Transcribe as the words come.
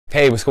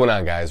Hey, what's going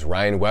on, guys?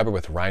 Ryan Weber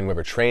with Ryan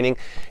Weber Training,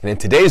 and in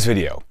today's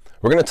video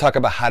we're going to talk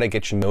about how to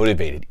get you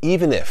motivated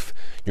even if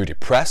you're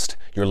depressed,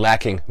 you're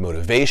lacking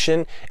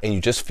motivation, and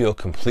you just feel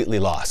completely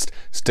lost.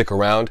 Stick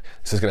around.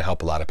 This is going to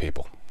help a lot of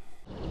people.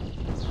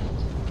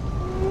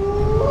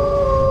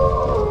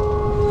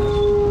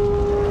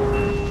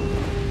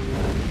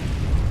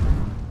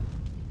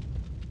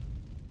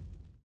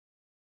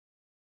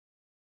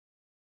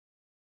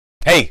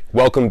 Hey,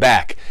 welcome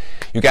back.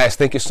 You guys,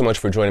 thank you so much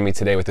for joining me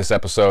today with this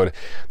episode.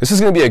 This is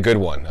going to be a good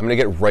one. I'm going to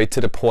get right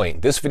to the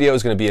point. This video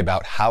is going to be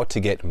about how to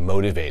get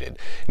motivated.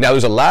 Now,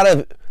 there's a lot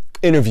of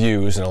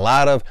interviews and a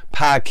lot of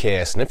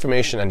podcasts and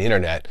information on the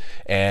internet,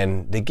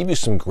 and they give you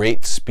some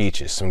great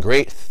speeches, some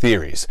great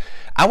theories.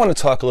 I want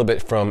to talk a little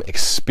bit from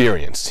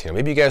experience.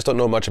 Maybe you guys don't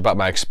know much about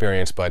my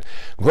experience, but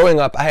growing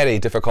up, I had a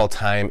difficult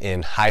time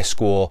in high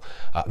school,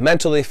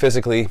 mentally,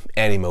 physically,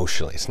 and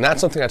emotionally. It's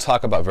not something I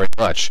talk about very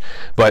much,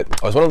 but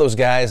I was one of those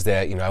guys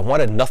that, I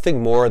wanted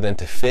nothing more than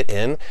to fit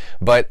in,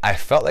 but I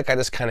felt like I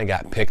just kind of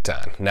got picked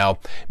on. Now,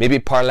 maybe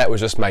part of that was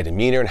just my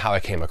demeanor and how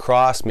I came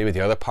across. Maybe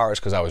the other part is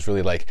because I was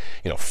really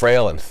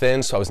frail and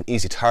thin, so I was an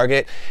easy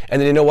target. And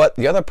then you know what?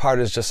 The other part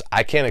is just,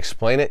 I can't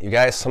explain it. You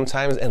guys,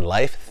 sometimes in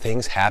life,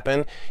 things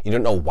happen. You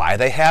don't know why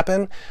they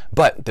happen,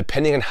 but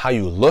depending on how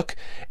you look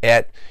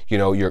at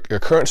your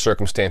current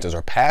circumstances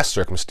or past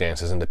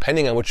circumstances, and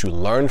depending on what you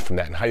learn from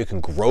that and how you can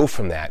grow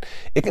from that,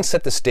 it can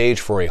set the stage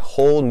for a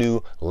whole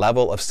new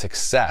level of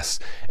success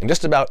in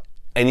just about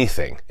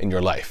anything in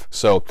your life.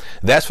 So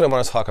that's what I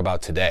want to talk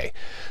about today.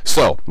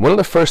 So one of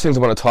the first things I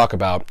want to talk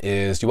about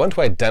is you want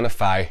to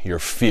identify your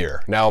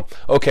fear. Now,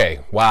 okay,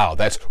 wow,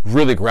 that's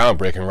really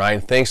groundbreaking, Ryan.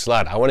 Thanks a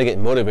lot. I want to get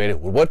motivated.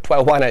 What do I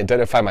want to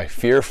identify my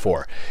fear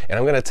for? And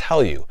I'm going to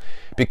tell you,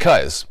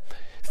 because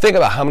think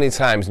about how many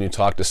times when you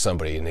talk to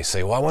somebody and they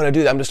say, well, I want to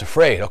do that. I'm just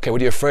afraid. Okay, what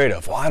are you afraid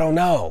of? Well, I don't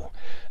know.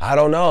 I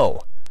don't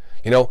know.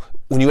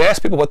 When you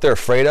ask people what they're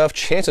afraid of,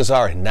 chances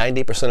are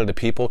 90% of the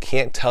people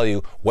can't tell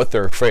you what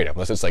they're afraid of,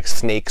 unless it's like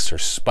snakes or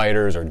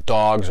spiders or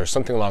dogs or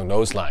something along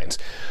those lines.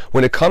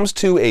 When it comes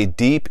to a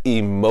deep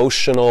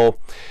emotional,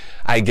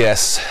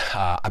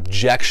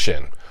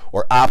 objection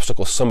or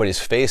obstacle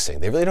somebody's facing,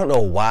 they really don't know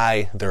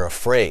why they're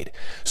afraid.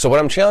 So what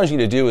I'm challenging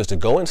you to do is to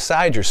go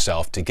inside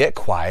yourself, to get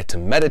quiet, to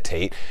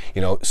meditate,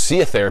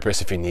 see a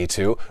therapist if you need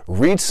to,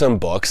 read some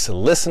books,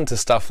 listen to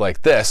stuff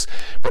like this,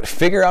 but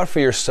figure out for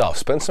yourself,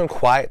 spend some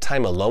quiet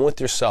time alone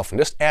with yourself and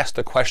just ask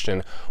the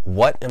question,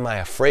 what am I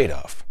afraid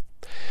of?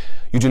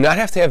 You do not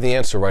have to have the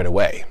answer right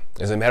away.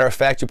 As a matter of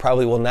fact, you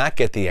probably will not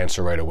get the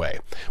answer right away.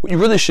 What you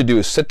really should do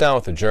is sit down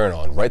with a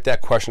journal and write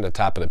that question at the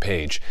top of the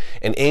page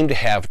and aim to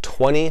have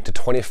 20 to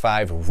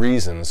 25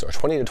 reasons or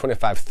 20 to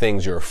 25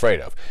 things you're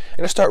afraid of.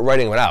 And just start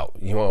writing it out.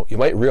 You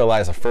might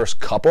realize the first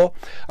couple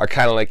are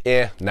kind of like,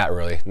 not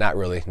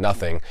really,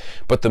 nothing.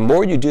 But the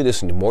more you do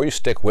this and the more you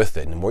stick with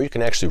it and the more you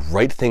can actually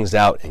write things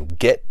out and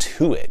get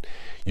to it,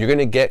 you're going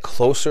to get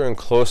closer and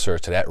closer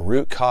to that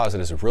root cause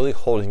that is really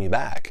holding you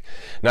back.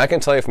 Now, I can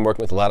tell you from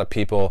working with a lot of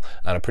people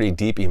on a pretty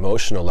deep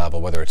emotional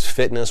level, whether it's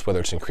fitness, whether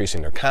it's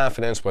increasing their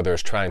confidence, whether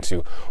it's trying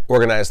to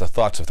organize the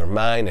thoughts of their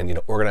mind and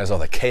organize all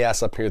the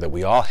chaos up here that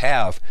we all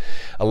have,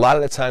 a lot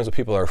of the times what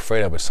people are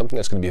afraid of is something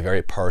that's going to be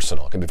very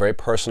personal. It can be very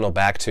personal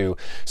back to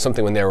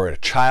something when they were a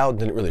child,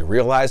 didn't really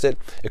realize it.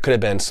 It could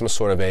have been some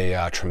sort of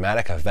a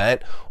traumatic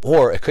event,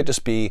 or it could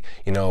just be,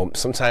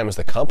 sometimes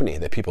the company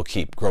that people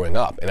keep growing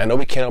up. And I know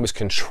we can't always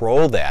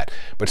control that,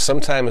 but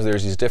sometimes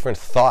there's these different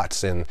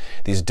thoughts and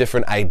these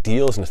different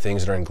ideals and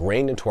things that are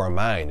ingrained into our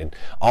mind, and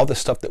all this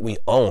stuff that we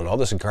own, all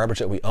this garbage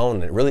that we own,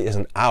 and it really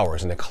isn't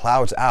ours, and it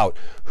clouds out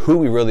who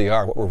we really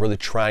are, what we're really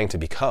trying to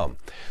become.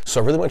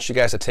 So I really want you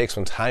guys to take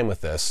some time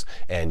with this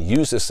and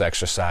use this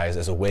exercise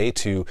as a way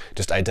to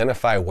just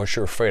identify what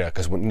you're afraid of,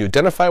 because when you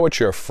identify what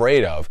you're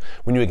afraid of,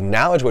 when you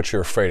acknowledge what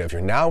you're afraid of, you're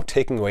now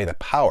taking away the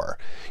power.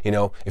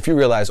 If you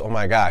realize, oh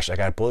my gosh, I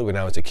got bullied when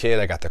I was a kid,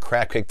 I got the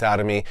crap kicked out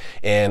of me,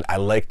 and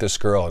I like this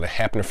girl and it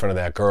happened in front of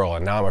that girl,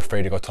 and now I'm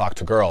afraid to go talk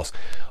to girls.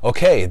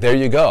 Okay, there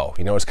you go.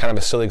 It's kind of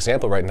a silly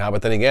example right now,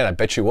 but then again, I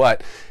bet you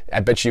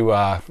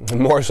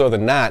more so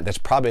than not, that's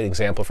probably an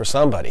example for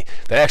somebody.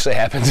 That actually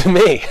happened to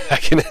me. I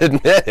can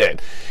admit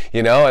it.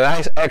 And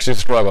I actually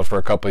struggled for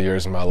a couple of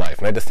years in my life,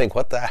 and I had to think,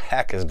 what the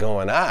heck is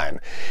going on?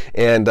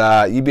 And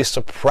you'd be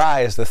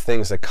surprised the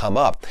things that come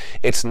up.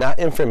 It's not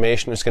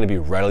information that's going to be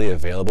readily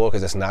available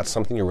because it's not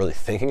something you're really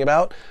thinking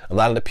about. A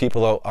lot of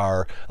people,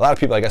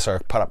 I guess,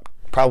 are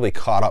probably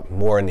caught up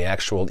more in the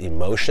actual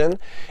emotion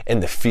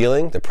and the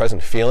feeling, the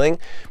present feeling.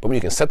 But when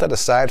you can set that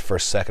aside for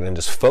a second and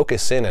just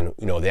focus in on,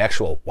 the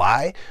actual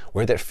why,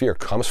 where that fear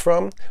comes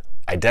from,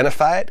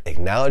 identify it,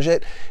 acknowledge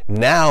it,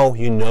 now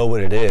you know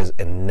what it is,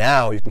 and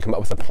now you can come up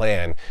with a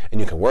plan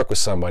and you can work with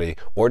somebody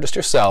or just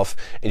yourself,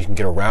 and you can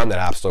get around that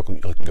obstacle,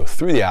 you can go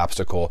through the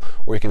obstacle,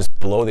 or you can just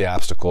blow the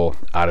obstacle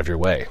out of your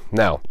way.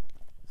 Now,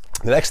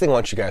 the next thing I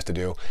want you guys to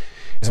do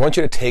is I want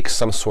you to take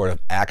some sort of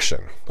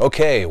action.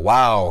 Okay,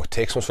 wow,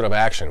 take some sort of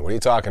action. What are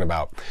you talking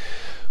about?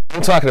 What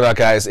I'm talking about,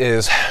 guys,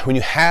 is when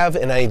you have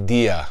an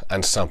idea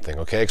on something,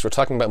 okay? Because we're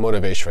talking about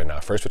motivation right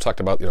now. First, we talked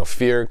about,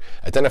 fear,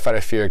 identify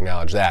the fear,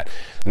 acknowledge that.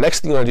 The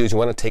next thing you want to do is you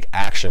want to take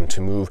action to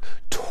move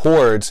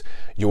towards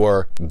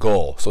your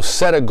goal. So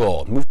set a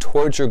goal, move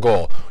towards your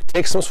goal.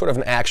 Take some sort of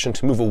an action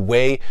to move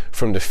away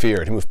from the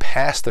fear, to move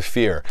past the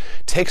fear.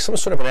 Take some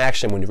sort of an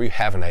action whenever you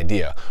have an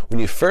idea. When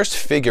you first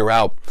figure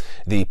out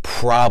the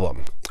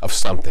problem of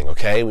something,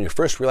 okay? When you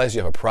first realize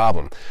you have a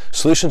problem,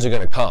 solutions are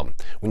going to come.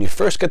 When you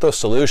first get those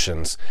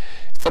solutions,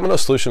 some of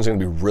those solutions are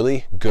going to be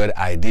really good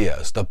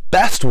ideas. The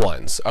best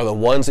ones are the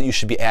ones that you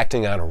should be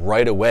acting on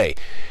right away.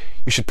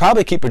 You should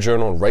probably keep a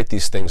journal and write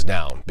these things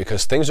down,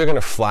 because things are going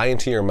to fly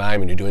into your mind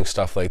when you're doing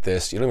stuff like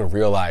this. You don't even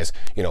realize,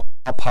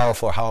 how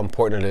powerful or how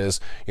important it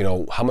is,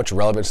 how much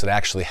relevance it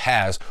actually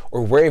has,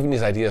 or where even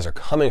these ideas are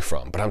coming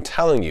from. But I'm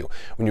telling you,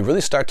 when you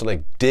really start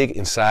to dig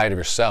inside of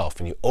yourself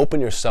and you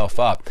open yourself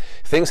up,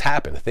 things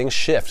happen, things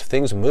shift,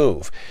 things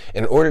move.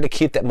 In order to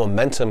keep that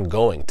momentum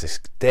going, to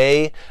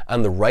stay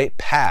on the right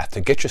path,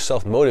 to get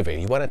yourself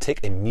motivated, you want to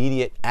take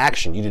immediate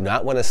action. You do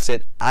not want to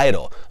sit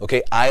idle,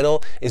 okay?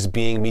 Idle is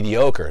being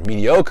mediocre.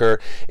 Mediocre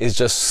is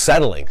just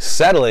settling.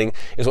 Settling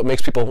is what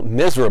makes people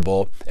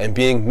miserable, and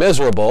being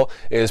miserable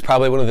is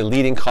probably one of the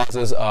leading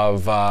causes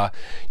of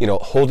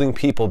holding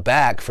people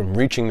back from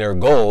reaching their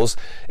goals.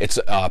 It's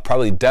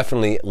probably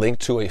definitely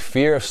linked to a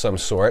fear of some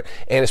sort,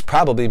 and it's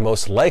probably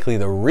most likely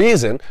the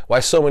reason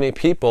why so many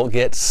people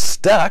get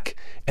stuck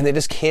and they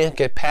just can't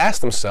get past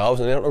themselves,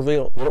 and they don't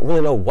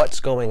really know what's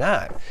going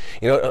on.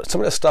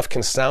 Some of this stuff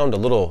can sound a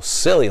little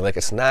silly, like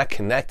it's not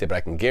connected, but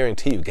I can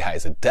guarantee you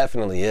guys it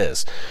definitely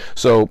is.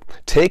 So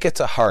take it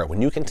to heart.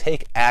 When you can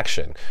take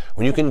action,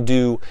 when you can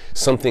do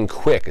something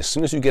quick, as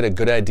soon as you get a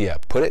good idea,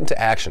 put it into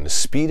action. The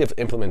speed of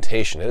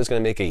implementation, it is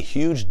going to make a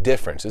huge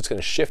difference. It's going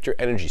to shift your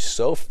energy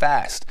so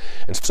fast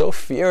and so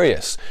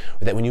furious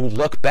that when you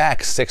look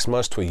back 6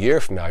 months to a year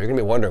from now, you're going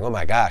to be wondering, oh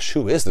my gosh,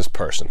 who is this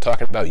person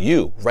talking about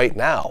you right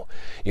now?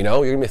 You're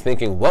going to be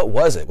thinking, what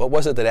was it? What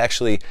was it that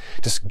actually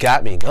just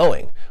got me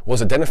going?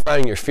 Was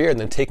identifying your fear and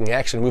then taking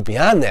action to move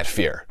beyond that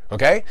fear,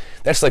 okay?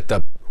 That's like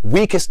the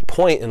weakest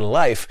point in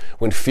life,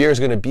 when fear is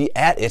going to be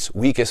at its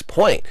weakest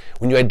point.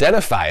 When you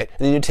identify it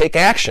and then you take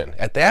action.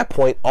 At that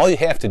point, all you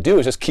have to do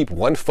is just keep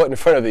one foot in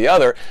front of the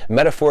other,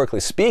 metaphorically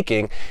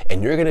speaking,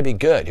 and you're going to be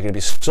good. You're going to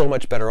be so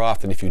much better off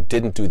than if you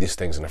didn't do these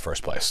things in the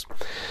first place.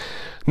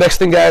 Next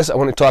thing, guys, I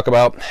want to talk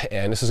about,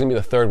 and this is going to be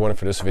the third one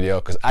for this video,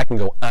 because I can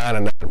go on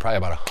and on, probably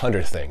about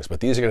 100 things, but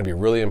these are going to be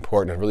really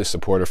important and really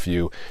supportive for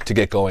you to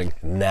get going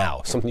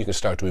now, something you can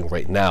start doing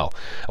right now.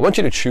 I want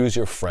you to choose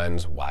your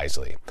friends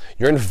wisely.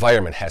 Your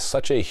environment has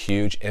such a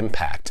huge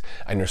impact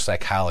on your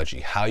psychology,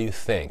 how you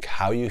think,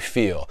 how you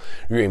feel,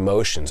 your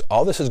emotions.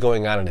 All this is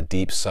going on a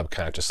deep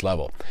subconscious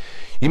level.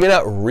 You may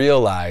not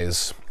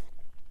realize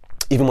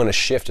even when a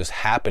shift is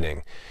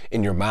happening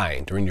in your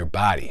mind or in your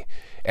body.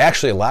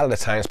 Actually, a lot of the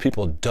times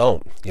people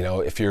don't.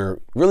 If you're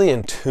really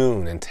in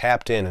tune and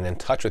tapped in and in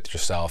touch with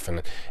yourself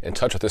and in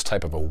touch with this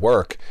type of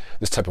work and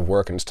this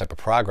type of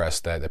progress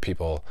that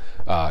people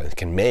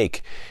can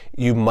make,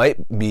 you will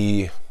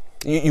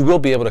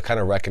be able to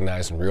kind of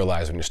recognize and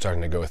realize when you're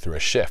starting to go through a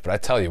shift. But I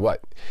tell you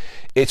what,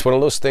 it's one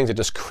of those things that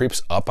just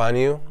creeps up on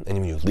you, and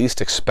when you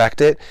least expect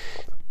it,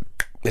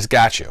 it's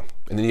got you.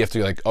 And then you have to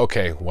be like,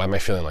 okay, why am I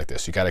feeling like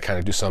this? You got to kind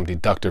of do some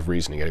deductive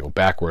reasoning. You got to go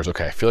backwards.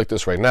 Okay, I feel like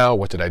this right now.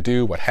 What did I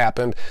do? What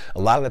happened? A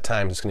lot of the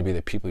times it's going to be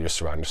the people you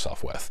surround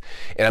yourself with.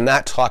 And I'm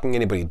not talking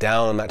anybody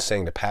down. I'm not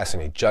saying to pass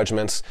any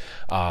judgments.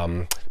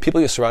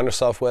 People you surround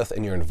yourself with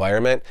in your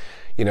environment,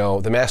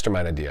 the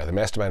mastermind idea, the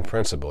mastermind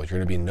principle, you're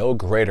going to be no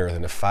greater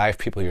than the 5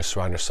 people you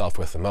surround yourself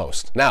with the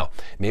most. Now,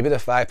 maybe the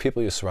 5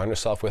 people you surround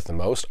yourself with the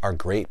most are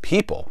great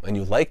people, and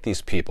you like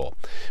these people.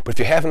 But if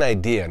you have an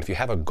idea, and if you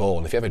have a goal,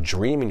 and if you have a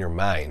dream in your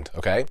mind,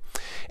 okay,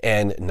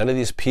 and none of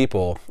these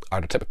people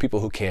are the type of people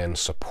who can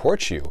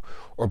support you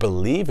or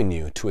believe in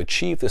you to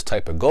achieve this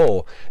type of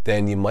goal,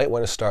 then you might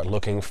want to start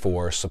looking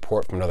for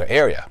support from another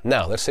area.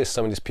 Now, let's say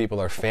some of these people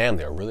are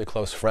family or really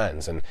close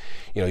friends, and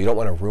you don't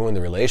want to ruin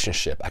the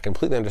relationship. I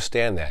completely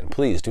understand that, and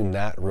please do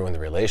not ruin the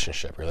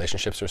relationship.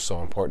 Relationships are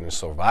so important and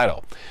so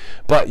vital.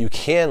 But you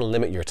can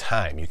limit your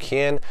time. You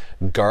can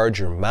guard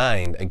your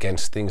mind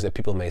against things that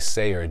people may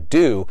say or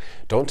do.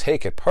 Don't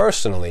take it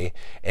personally,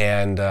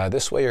 and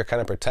this way you're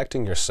kind of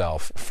protecting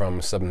yourself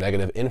from some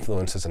negative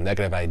influences and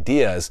negative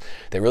ideas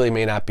that really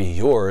may not be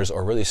yours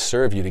or really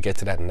serve you to get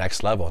to that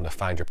next level and to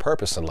find your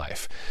purpose in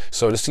life.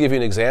 So just to give you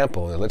an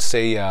example, let's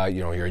say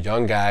you're a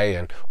young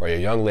guy or you're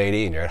a young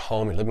lady and you're at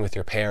home, you're living with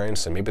your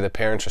parents, and maybe the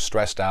parents are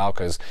stressed out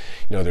because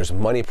there's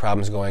money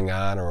problems going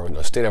on, or in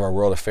the state of our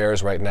world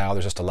affairs right now,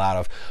 there's just a lot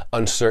of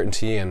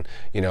uncertainty and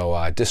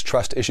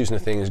distrust issues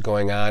and things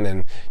going on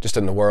and just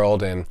in the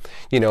world, and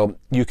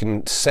you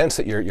can sense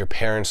that your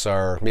parents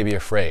are maybe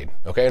afraid,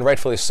 okay, and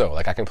rightfully so.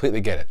 Like, I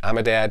completely get it. I'm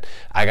a dad.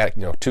 I got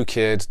 2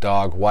 kids,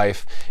 dog,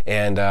 wife,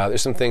 and there's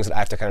There's some things that I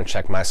have to kind of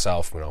check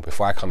myself,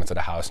 before I come into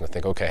the house and I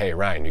think, okay, hey,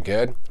 Ryan, you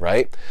good,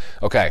 right?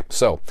 Okay,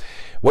 so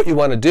what you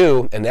want to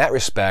do in that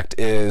respect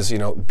is,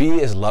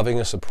 be as loving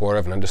and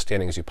supportive and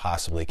understanding as you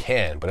possibly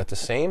can. But at the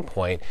same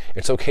point,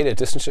 it's okay to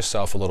distance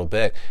yourself a little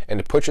bit and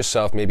to put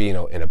yourself maybe,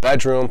 in a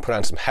bedroom, put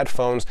on some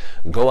headphones,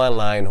 go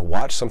online,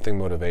 watch something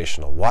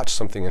motivational, watch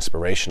something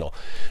inspirational.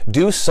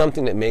 Do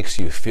something that makes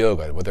you feel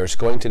good, whether it's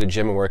going to the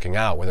gym and working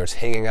out, whether it's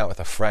hanging out with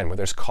a friend,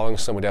 whether it's calling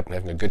somebody up and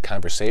having a good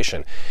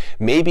conversation,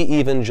 maybe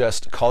even just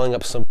calling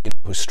up somebody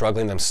who's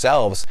struggling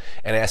themselves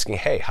and asking,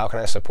 hey, how can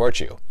I support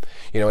you?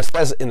 It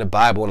says in the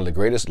Bible, one of the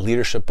greatest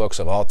leadership books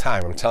of all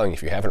time, I'm telling you,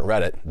 if you haven't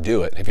read it,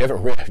 do it. If you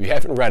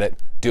haven't read it,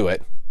 do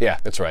it. Yeah,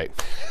 that's right.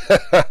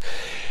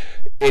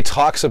 It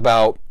talks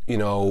about,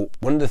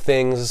 one of the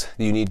things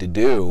that you need to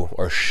do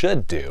or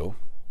should do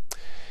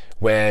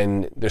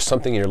when there's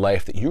something in your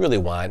life that you really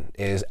want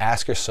is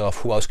ask yourself,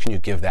 who else can you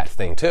give that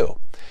thing to?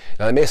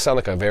 Now, that may sound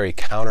like a very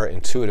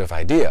counterintuitive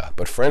idea,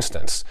 but for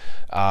instance,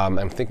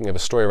 I'm thinking of a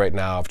story right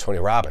now of Tony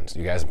Robbins.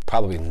 You guys,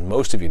 probably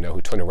most of you know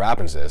who Tony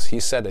Robbins is. He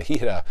said that he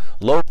hit a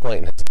low point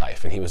in his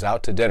life and he was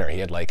out to dinner. He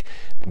had like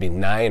maybe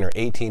 $9 or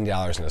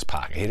 $18 in his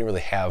pocket. He didn't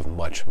really have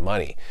much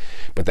money,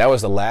 but that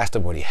was the last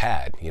of what he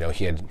had.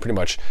 He had pretty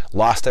much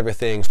lost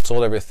everything,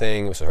 sold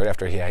everything. This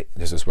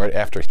was right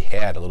after he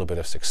had a little bit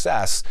of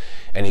success,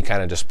 and he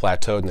kind of just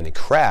plateaued and then he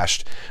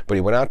crashed. But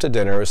he went out to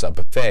dinner. It was a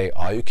buffet,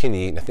 all you can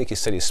eat, and I think he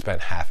said he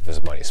spent half of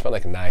his money. He spent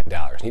like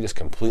 $9, and he just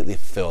completely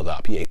filled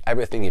up. He ate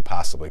everything he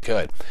possibly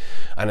could.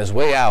 On his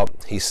way out,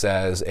 he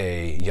says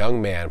a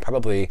young man,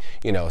 probably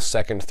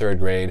second, third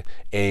grade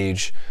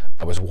age,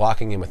 was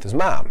walking in with his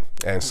mom,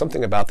 and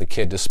something about the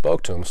kid just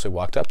spoke to him. So he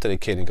walked up to the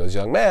kid and he goes,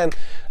 "Young man,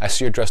 I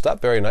see you're dressed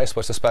up very nice.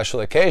 What's the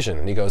special occasion?"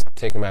 And he goes,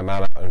 "Taking my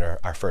mom out on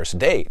our first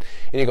date."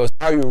 And he goes,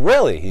 "Are you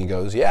really?" He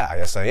goes, "Yeah,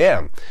 yes I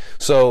am."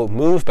 So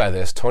moved by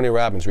this, Tony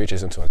Robbins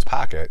reaches into his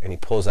pocket and he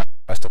pulls out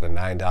the rest of the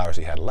 $9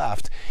 he had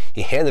left.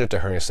 He handed it to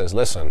her and he says,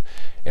 "Listen,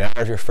 in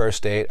honor of your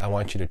first date, I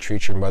want you to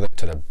treat your mother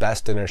to the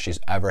best dinner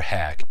she's ever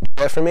had. Can you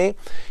do that for me?"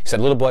 He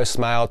said, little boy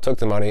smiled, took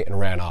the money, and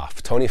ran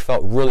off. Tony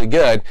felt really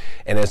good,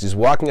 and as he's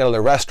walking out of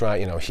the restaurant,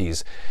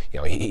 he's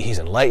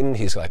enlightened.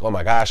 He's like, "Oh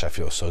my gosh, I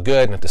feel so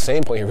good." And at the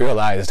same point, he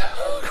realized,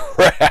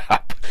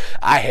 crap,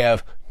 I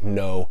have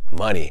no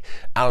money.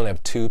 I don't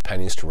have 2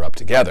 pennies to rub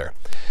together.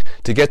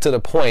 To get to the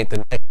point,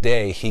 the next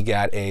day he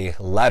got a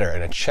letter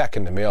and a check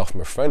in the mail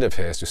from a friend of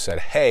his who said,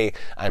 "Hey,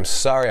 I'm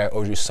sorry I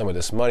owed you some of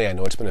this money. I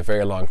know it's been a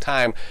very long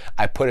time.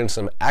 I put in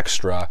some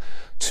extra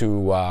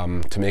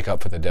to make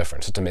up for the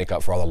difference, to make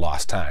up for all the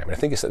lost time." And I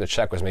think he said the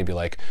check was maybe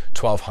like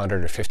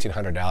 $1,200 or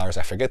 $1,500.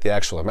 I forget the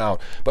actual amount,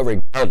 but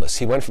regardless,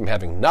 he went from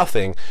having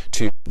nothing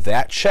to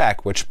that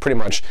check, which pretty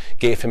much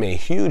gave him a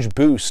huge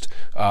boost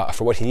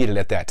for what he needed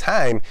at that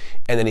time.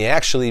 And then he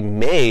actually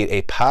made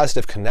a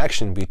positive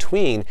connection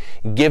between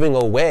giving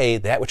away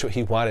that which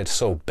he wanted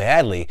so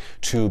badly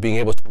to being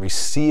able to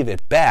receive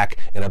it back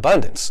in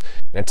abundance.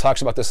 And it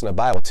talks about this in the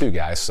Bible too,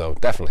 guys, so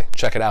definitely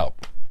check it out.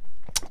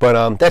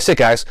 But that's it,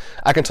 guys.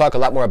 I can talk a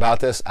lot more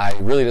about this. I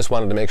really just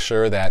wanted to make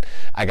sure that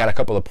I got a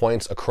couple of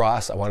points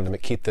across. I wanted to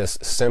keep this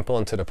simple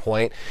and to the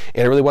point.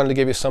 And I really wanted to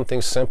give you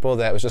something simple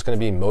that was just going to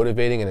be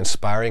motivating and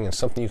inspiring and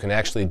something you can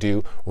actually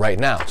do right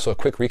now. So a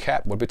quick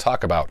recap, what did we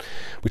talk about?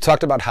 We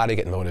talked about how to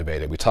get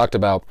motivated. We talked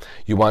about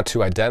you want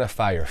to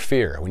identify your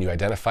fear. When you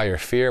identify your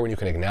fear, when you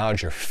can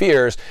acknowledge your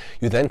fears,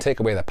 you then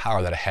take away the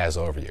power that it has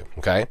over you,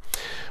 okay?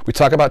 We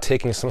talk about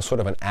taking some sort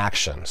of an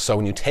action. So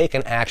when you take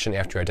an action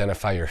after you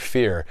identify your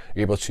fear,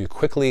 you're able to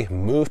quickly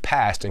move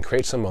past and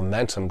create some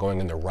momentum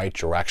going in the right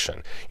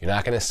direction. You're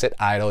not going to sit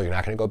idle. You're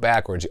not going to go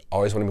backwards. You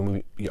always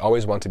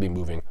want to be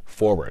moving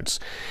forwards.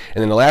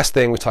 And then the last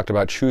thing we talked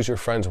about, choose your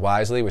friends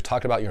wisely. We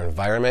talked about your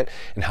environment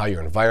and how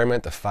your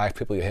environment, the 5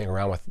 people you hang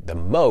around with the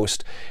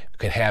most,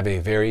 can have a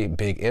very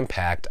big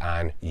impact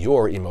on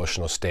your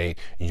emotional state,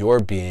 your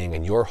being,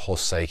 and your whole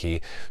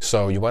psyche.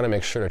 So you want to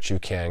make sure that you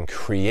can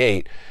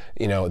create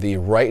the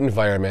right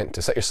environment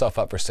to set yourself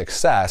up for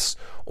success,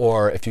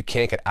 or if you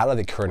can't get out of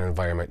the current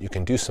environment, you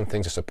can do some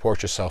things to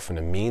support yourself in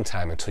the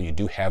meantime until you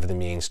do have the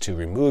means to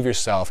remove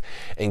yourself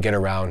and get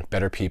around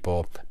better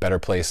people, better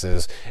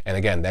places. And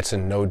again, that's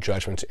in no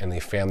judgment to any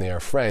family or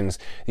friends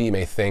that you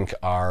may think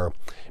are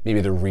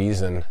maybe the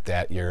reason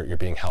that you're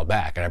being held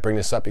back. And I bring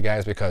this up, you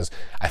guys, because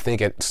I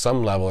think at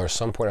some level or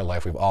some point in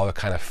life, we've all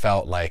kind of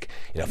felt like,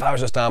 if I was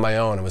just on my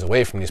own and was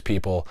away from these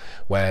people,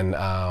 when,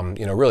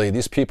 really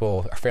these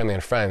people, our family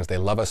and friends, they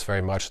love us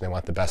very much and they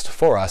want the best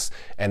for us,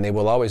 and they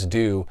will always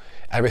do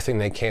everything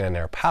they can in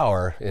their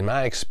power, in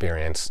my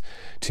experience,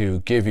 to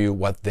give you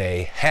what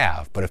they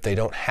have. But if they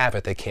don't have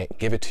it, they can't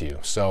give it to you.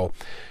 So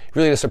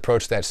really just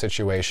approach that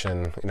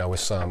situation, with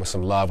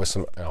some love, with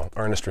some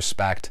earnest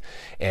respect,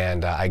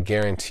 and I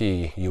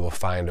guarantee you will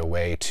find a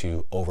way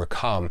to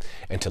overcome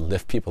and to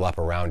lift people up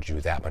around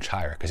you that much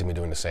higher, because you'll be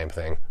doing the same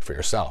thing for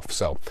yourself.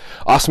 So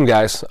awesome,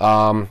 guys.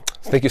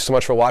 Thank you so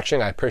much for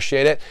watching. I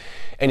appreciate it.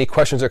 Any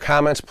questions or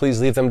comments,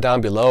 please leave them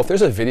down below. If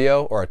there's a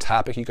video or a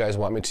topic you guys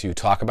want me to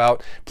talk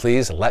about,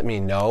 please let me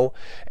know.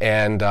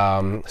 And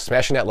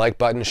smashing that like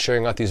button,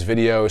 sharing out these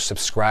videos,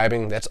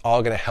 subscribing, that's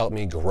all going to help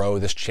me grow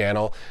this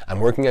channel. I'm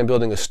working on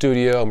building a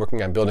studio. I'm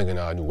working on building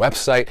a new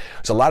website.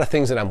 There's a lot of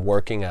things that I'm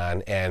working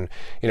on. And,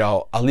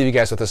 I'll leave you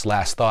guys with this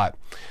last thought.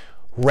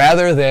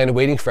 Rather than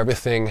waiting for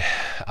everything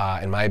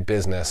in my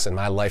business and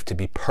my life to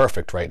be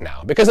perfect right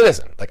now, because it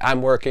isn't. Like,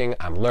 I'm working,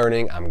 I'm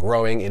learning, I'm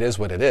growing, it is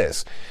what it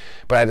is.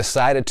 But I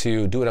decided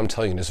to do what I'm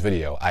telling you in this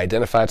video. I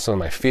identified some of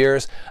my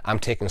fears, I'm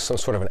taking some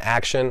sort of an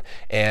action,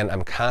 and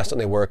I'm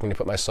constantly working to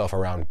put myself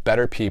around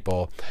better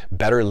people,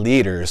 better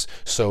leaders,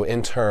 so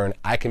in turn,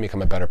 I can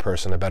become a better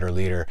person, a better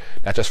leader,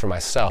 not just for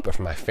myself, but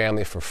for my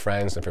family, for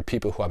friends, and for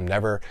people who I'm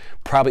never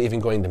probably even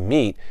going to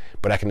meet,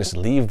 but I can just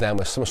leave them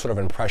with some sort of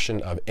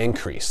impression of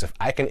increase. If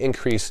I can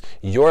increase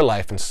your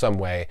life in some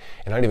way,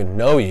 and I don't even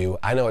know you,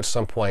 I know at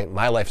some point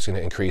my life is going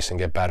to increase and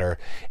get better,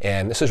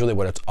 and this is really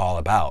what it's all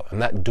about. I'm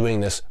not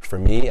doing this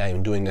for me, I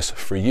am doing this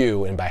for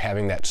you, and by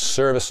having that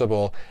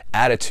serviceable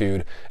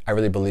attitude, I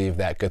really believe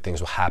that good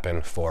things will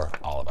happen for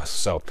all of us.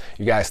 So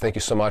you guys, thank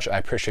you so much. I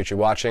appreciate you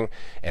watching,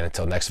 and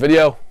until next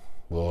video,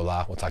 we'll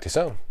talk to you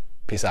soon.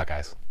 Peace out,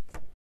 guys.